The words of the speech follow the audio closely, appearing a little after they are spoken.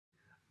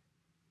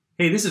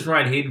Hey, this is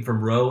Ryan Hayden from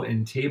Row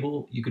and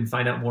Table. You can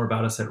find out more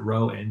about us at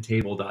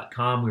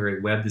rowandtable.com. We're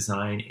a web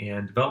design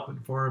and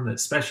development firm that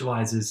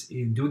specializes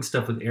in doing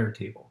stuff with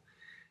Airtable.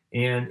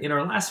 And in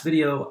our last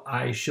video,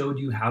 I showed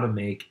you how to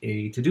make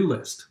a to-do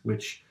list,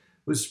 which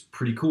was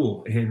pretty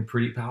cool and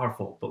pretty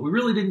powerful, but we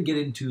really didn't get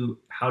into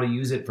how to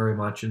use it very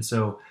much. And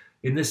so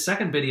in this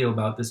second video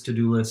about this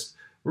to-do list,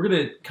 we're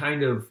going to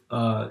kind of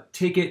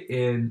take it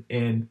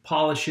and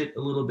polish it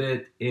a little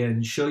bit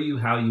and show you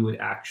how you would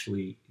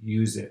actually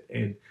use it.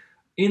 And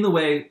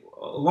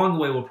along the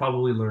way, we'll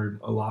probably learn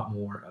a lot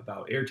more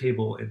about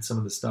Airtable and some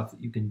of the stuff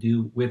that you can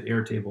do with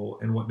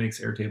Airtable and what makes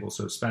Airtable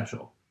so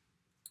special.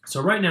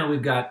 So right now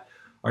we've got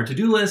our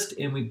to-do list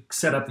and we've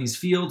set up these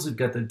fields. We've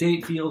got the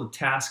date field, the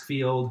task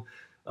field,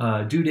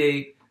 due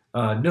date,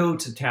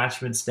 notes,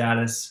 attachment,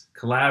 status,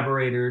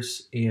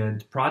 collaborators,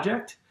 and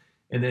project.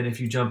 And then if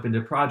you jump into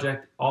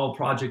project, all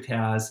project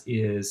has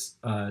is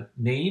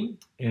name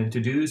and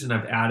to-dos, and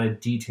I've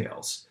added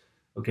details.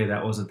 Okay,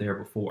 that wasn't there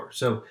before.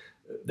 So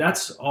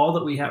that's all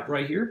that we have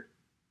right here.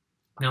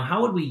 Now,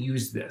 how would we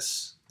use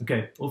this?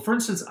 Okay, well, for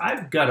instance,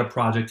 I've got a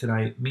project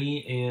tonight.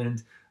 Me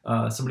and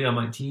somebody on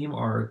my team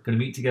are going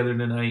to meet together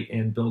tonight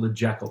and build a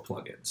Jekyll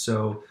plugin.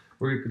 So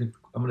I'm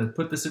going to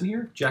put this in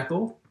here,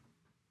 Jekyll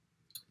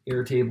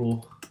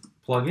Airtable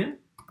plugin.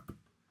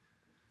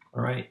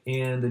 All right,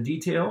 and the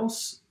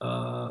details,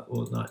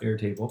 well, not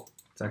Airtable,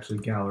 it's actually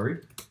Gallery.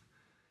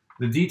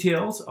 The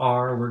details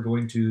are we're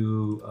going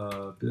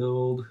to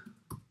build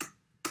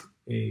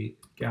a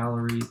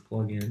Gallery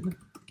plugin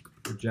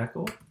for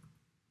Jekyll.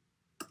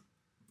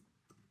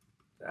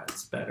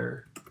 That's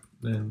better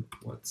than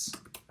what's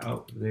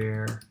out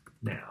there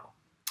now.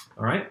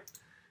 All right,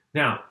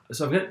 now,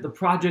 so I've got the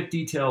project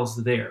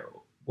details there.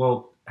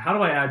 Well, how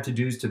do I add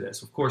to-dos to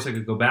this? Of course, I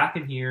could go back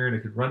in here and I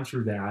could run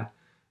through that.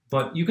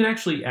 But you can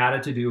actually add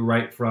a to-do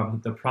right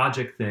from the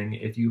project thing.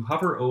 If you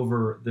hover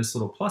over this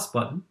little plus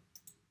button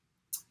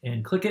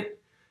and click it,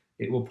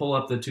 it will pull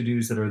up the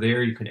to-dos that are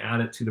there. You can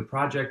add it to the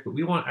project, but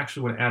we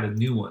actually want to add a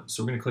new one.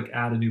 So we're going to click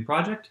add a new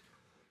project,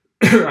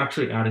 or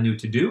actually add a new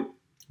to-do.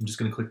 I'm just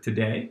going to click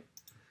today.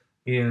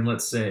 And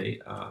let's say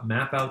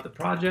map out the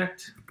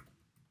project.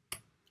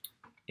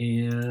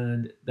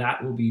 And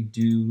that will be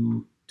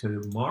due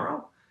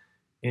tomorrow.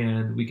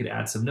 And we could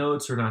add some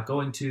notes. We're not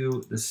going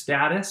to. The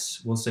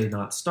status, we'll say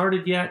not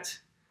started yet.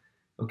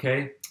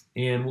 Okay,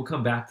 and we'll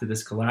come back to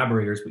this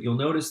collaborators, but you'll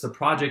notice the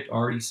project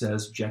already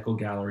says Jekyll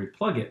Gallery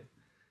plugin.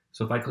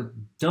 So if I click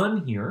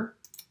done here,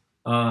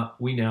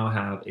 we now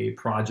have a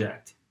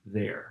project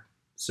there.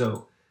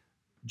 So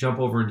jump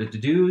over into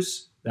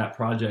to-dos, that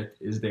project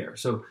is there.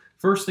 So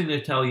first thing to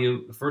tell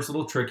you, the first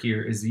little trick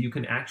here is that you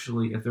can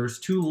actually, if there's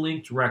two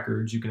linked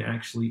records, you can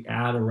actually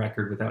add a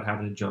record without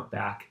having to jump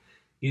back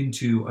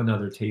into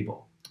another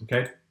table,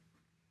 okay?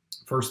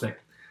 First thing.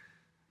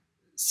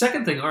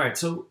 Second thing, all right,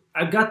 so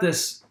I've got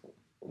this.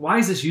 Why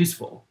is this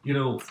useful?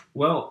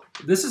 Well,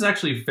 this is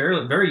actually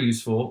very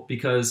useful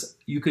because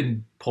you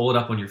can pull it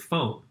up on your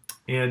phone.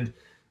 And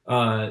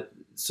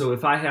so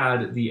if I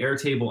had the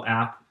Airtable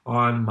app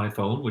on my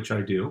phone, which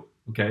I do,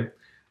 okay,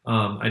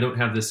 I don't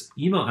have this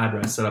email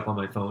address set up on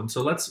my phone,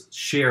 so let's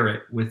share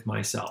it with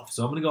myself.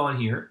 So I'm gonna go on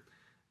here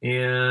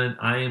and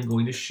I am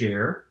going to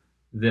share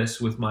this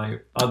with my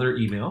other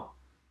email.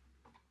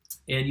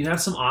 And you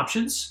have some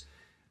options.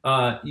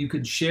 You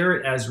could share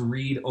it as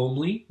read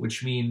only,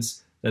 which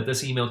means that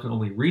this email can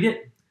only read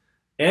it.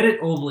 Edit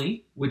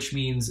only, which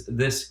means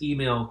this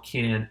email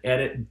can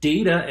edit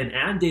data and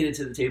add data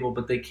to the table,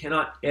 but they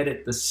cannot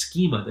edit the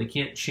schema. They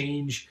can't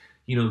change,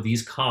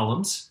 these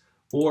columns.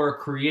 Or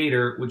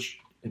creator, which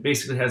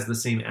basically has the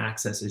same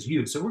access as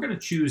you. So we're going to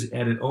choose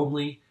edit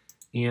only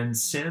and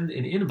send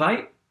an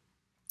invite.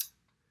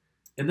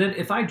 And then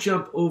if I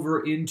jump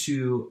over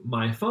into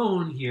my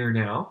phone here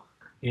now,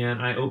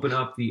 and I open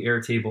up the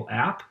Airtable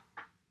app,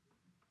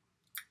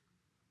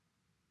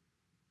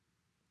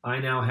 I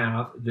now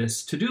have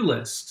this to-do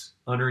list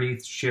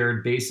underneath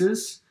shared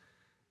bases,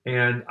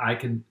 and I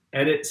can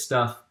edit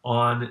stuff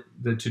on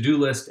the to-do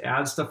list,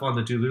 add stuff on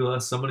the to-do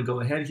list. So I'm going to go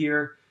ahead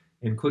here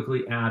and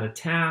quickly add a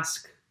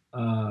task.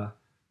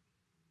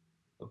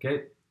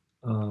 Okay,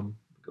 go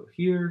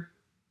here.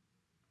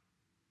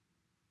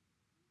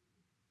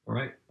 All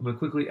right, I'm going to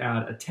quickly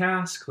add a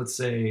task. Let's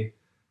say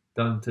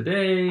done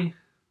today,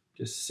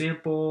 just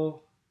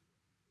sample,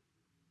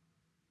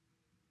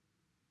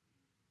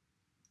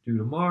 due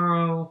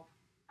tomorrow,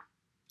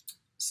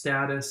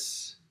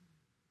 status,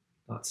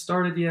 not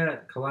started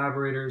yet,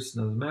 collaborators,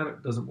 doesn't matter,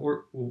 doesn't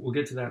work. We'll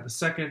get to that in a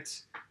second.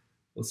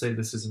 We'll say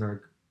this is in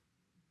our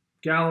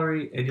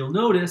gallery, and you'll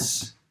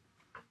notice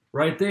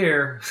right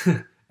there,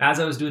 as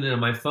I was doing it on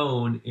my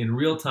phone in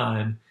real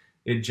time,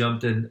 it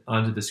jumped in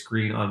onto the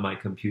screen on my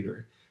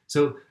computer.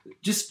 So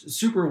just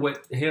super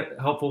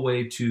helpful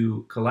way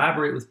to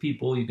collaborate with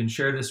people. You can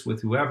share this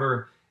with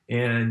whoever,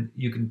 and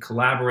you can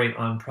collaborate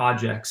on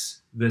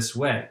projects this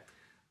way.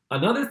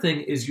 Another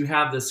thing is you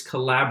have this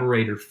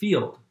collaborator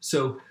field.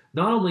 So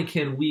not only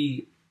can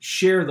we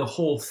share the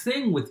whole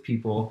thing with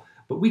people,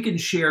 but we can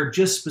share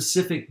just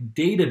specific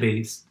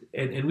database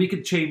and we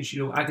could change,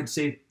 I could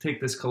say, take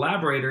this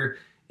collaborator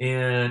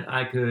and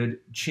I could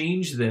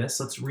change this.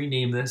 Let's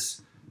rename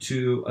this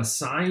to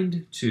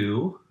assigned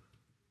to,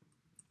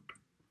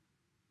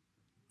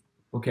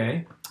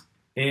 okay?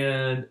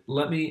 And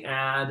let me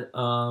add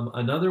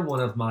another one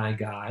of my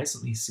guys.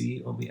 Let me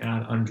see, let me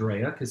add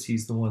Andrea, because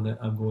he's the one that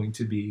I'm going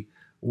to be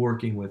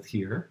working with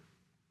here.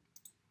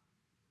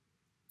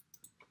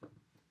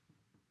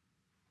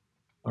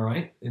 All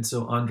right, and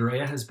so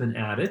Andrea has been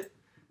added.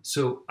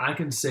 So I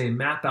can say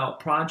map out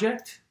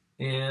project,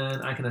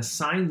 and I can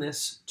assign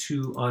this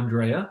to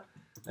Andrea.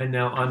 And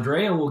now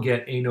Andrea will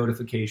get a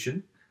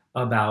notification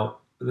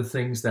about the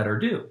things that are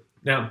due.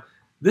 Now,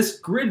 this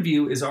grid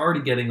view is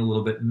already getting a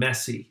little bit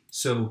messy.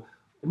 So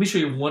let me show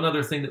you one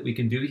other thing that we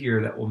can do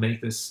here that will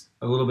make this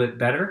a little bit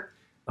better.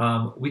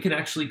 We can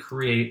actually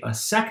create a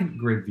second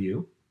grid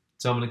view.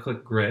 So I'm going to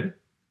click grid.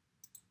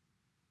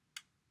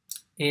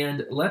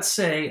 And let's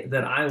say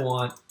that I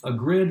want a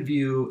grid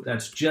view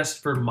that's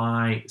just for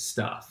my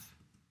stuff.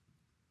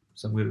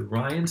 So I'm going to do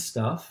Ryan's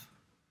stuff.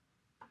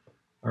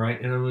 All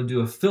right, and I'm going to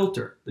do a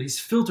filter. These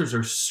filters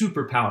are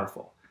super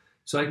powerful.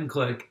 So I can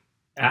click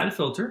add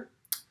filter,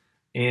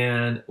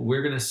 and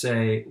we're going to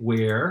say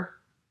where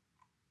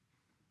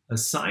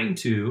assigned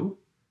to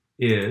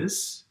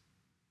is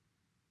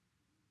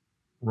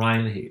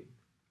Ryan Hayden.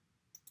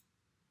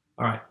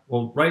 All right,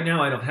 well, right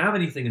now I don't have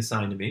anything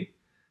assigned to me.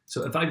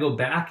 So if I go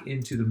back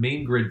into the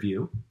main grid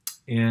view,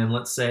 and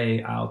let's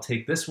say I'll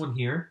take this one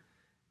here,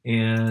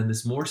 and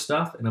this more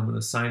stuff, and I'm going to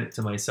assign it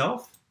to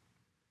myself,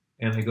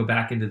 and I go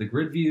back into the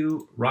grid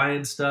view,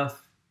 Ryan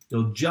stuff,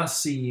 you'll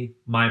just see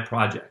my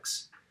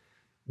projects.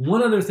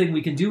 One other thing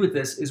we can do with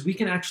this is we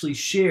can actually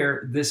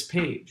share this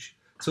page.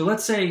 So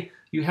let's say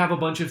you have a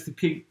bunch of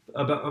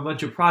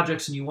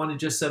projects and you want to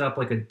just set up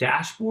like a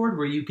dashboard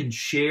where you can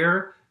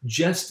share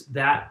just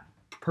that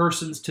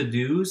person's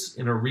to-dos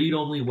in a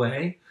read-only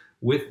way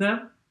with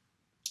them.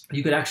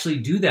 You could actually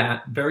do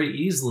that very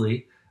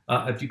easily.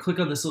 If you click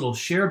on this little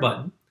share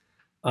button,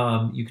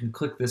 you can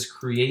click this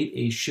create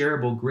a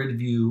shareable grid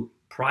view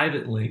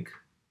private link,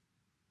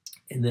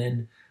 and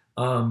then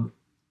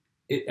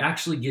it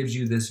actually gives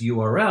you this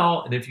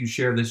URL, and if you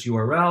share this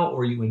URL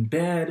or you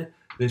embed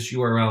this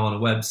URL on a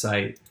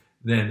website,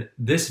 then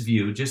this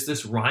view, just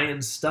this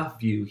Ryan stuff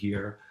view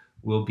here,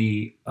 will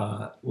be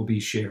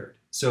shared.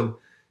 So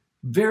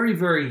very,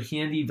 very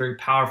handy, very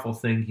powerful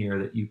thing here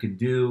that you can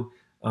do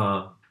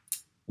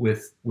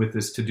with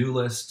this to-do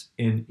list.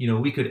 And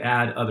we could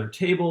add other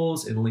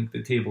tables and link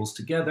the tables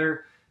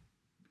together.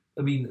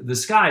 I mean, the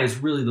sky is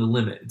really the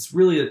limit. It's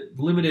really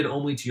limited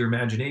only to your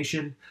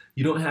imagination.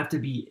 You don't have to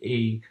be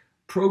a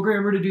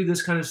programmer to do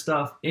this kind of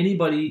stuff.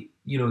 Anybody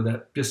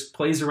that just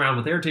plays around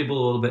with Airtable a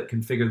little bit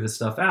can figure this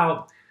stuff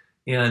out,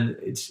 and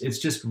it's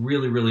just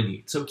really, really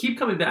neat. So keep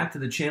coming back to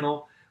the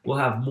channel. We'll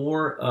have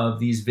more of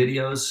these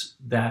videos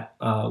that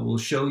will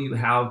show you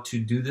how to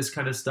do this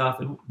kind of stuff,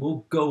 and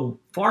we'll go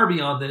far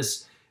beyond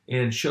this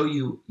and show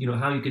you,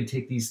 how you can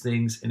take these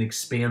things and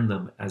expand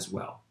them as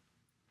well.